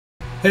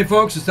Hey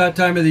folks, it's that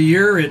time of the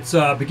year. It's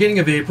beginning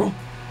of April,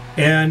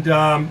 and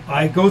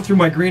I go through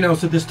my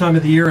greenhouse at this time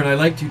of the year, and I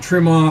like to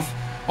trim off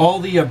all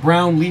the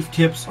brown leaf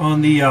tips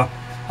on the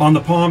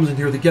palms in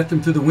here to get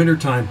them through the winter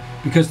time,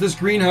 because this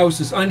greenhouse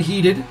is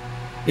unheated.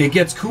 It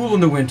gets cool in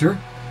the winter,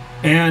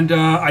 and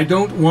I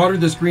don't water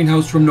this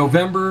greenhouse from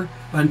November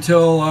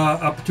until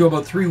up to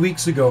about 3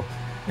 weeks ago.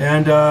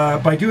 And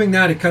by doing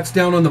that, it cuts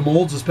down on the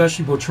molds,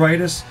 especially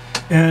botrytis.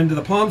 And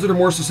the palms that are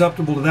more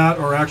susceptible to that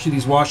are actually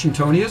these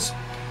Washingtonias.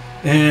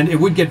 And it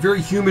would get very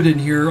humid in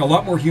here, a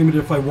lot more humid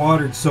if I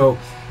watered. So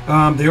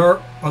they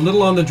are a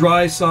little on the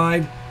dry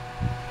side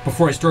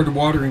before I started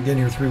watering again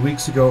here 3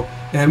 weeks ago.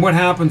 And what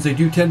happens, they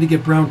do tend to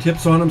get brown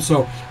tips on them.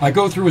 So I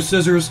go through with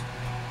scissors,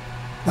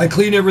 I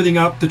clean everything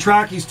up. The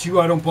trackies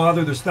too, I don't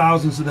bother. There's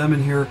thousands of them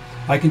in here.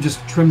 I can just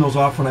trim those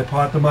off when I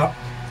pot them up.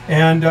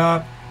 And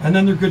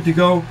then they're good to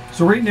go.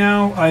 So right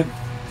now I've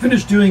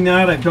finished doing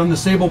that. I've done the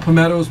sable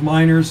palmettos,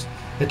 minors,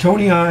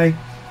 Etonii,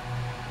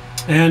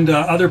 and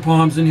other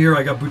palms in here.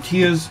 I got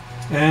butias,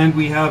 and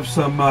we have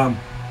some,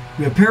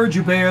 we have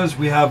parajubaeas,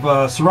 we have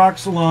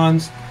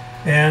Syroxylons,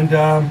 and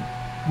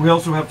we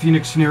also have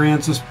Phoenix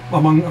cinerensis,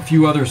 among a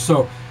few others.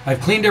 So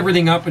I've cleaned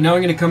everything up, and now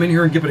I'm going to come in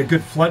here and give it a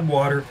good flood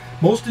water.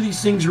 Most of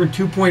these things are in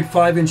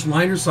 2.5-inch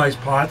liner size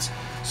pots,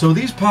 so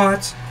these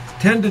pots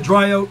tend to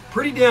dry out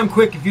pretty damn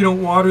quick if you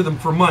don't water them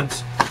for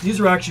months. These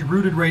are actually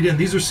rooted right in.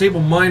 These are sable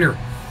minor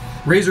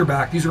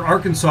razorback. These are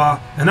Arkansas,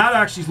 and that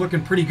actually is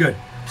looking pretty good.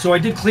 So I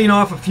did clean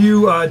off a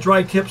few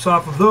dry tips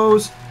off of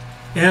those,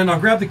 and I'll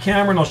grab the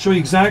camera and I'll show you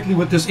exactly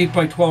what this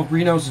 8x12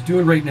 greenhouse is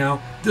doing right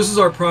now. This is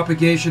our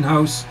propagation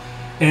house,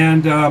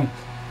 and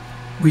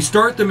we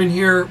start them in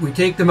here, we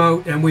take them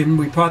out, and when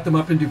we pot them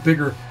up into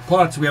bigger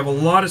pots, we have a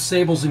lot of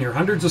sables in here,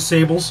 hundreds of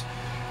sables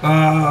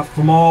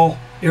from all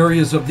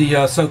areas of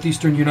the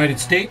southeastern United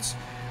States.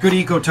 Good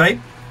eco type.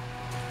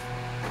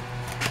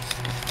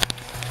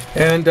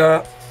 And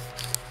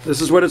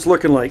this is what it's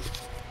looking like.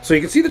 So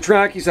you can see the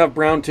trackies have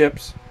brown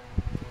tips.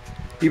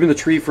 Even the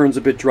tree fern's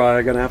a bit dry.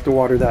 I'm gonna have to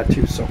water that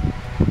too. So,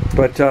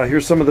 but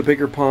here's some of the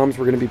bigger palms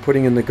we're gonna be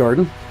putting in the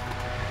garden.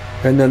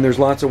 And then there's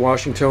lots of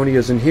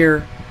Washingtonias in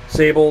here,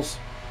 sables,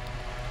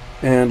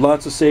 and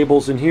lots of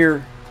sables in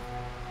here.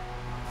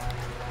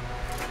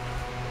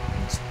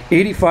 It's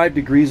 85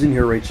 degrees in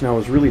here right now.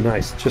 It's really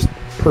nice, just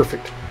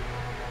perfect.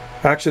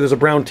 Actually, there's a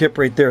brown tip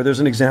right there. There's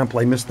an example.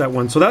 I missed that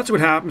one. So that's what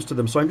happens to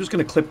them. So I'm just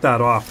going to clip that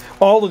off.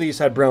 All of these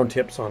had brown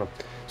tips on them.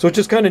 So it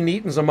just kind of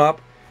neatens them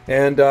up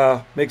and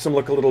makes them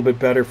look a little bit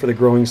better for the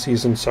growing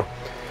season. So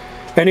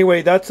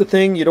anyway, that's the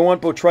thing. You don't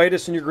want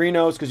botrytis in your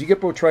greenhouse, because you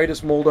get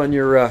botrytis mold on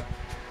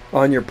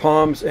your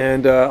palms,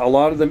 and a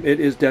lot of them, it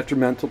is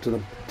detrimental to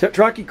them.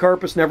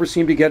 Trachycarpus never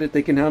seem to get it.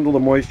 They can handle the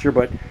moisture,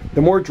 but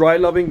the more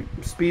dry-loving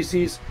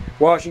species,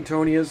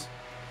 Washingtonias,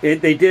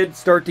 they did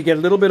start to get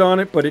a little bit on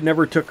it, but it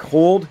never took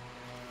hold.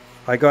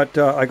 I got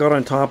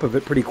on top of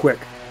it pretty quick.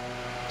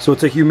 So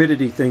it's a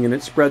humidity thing, and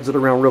it spreads it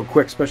around real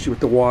quick, especially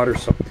with the water.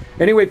 So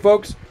anyway,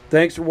 folks,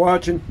 thanks for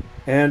watching,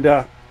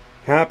 and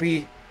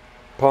happy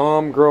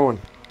palm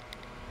growing.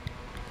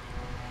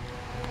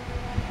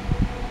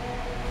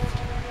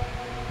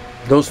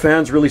 Those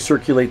fans really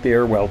circulate the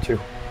air well too.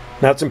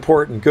 That's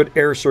important. Good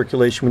air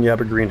circulation when you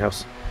have a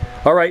greenhouse.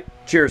 All right,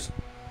 cheers.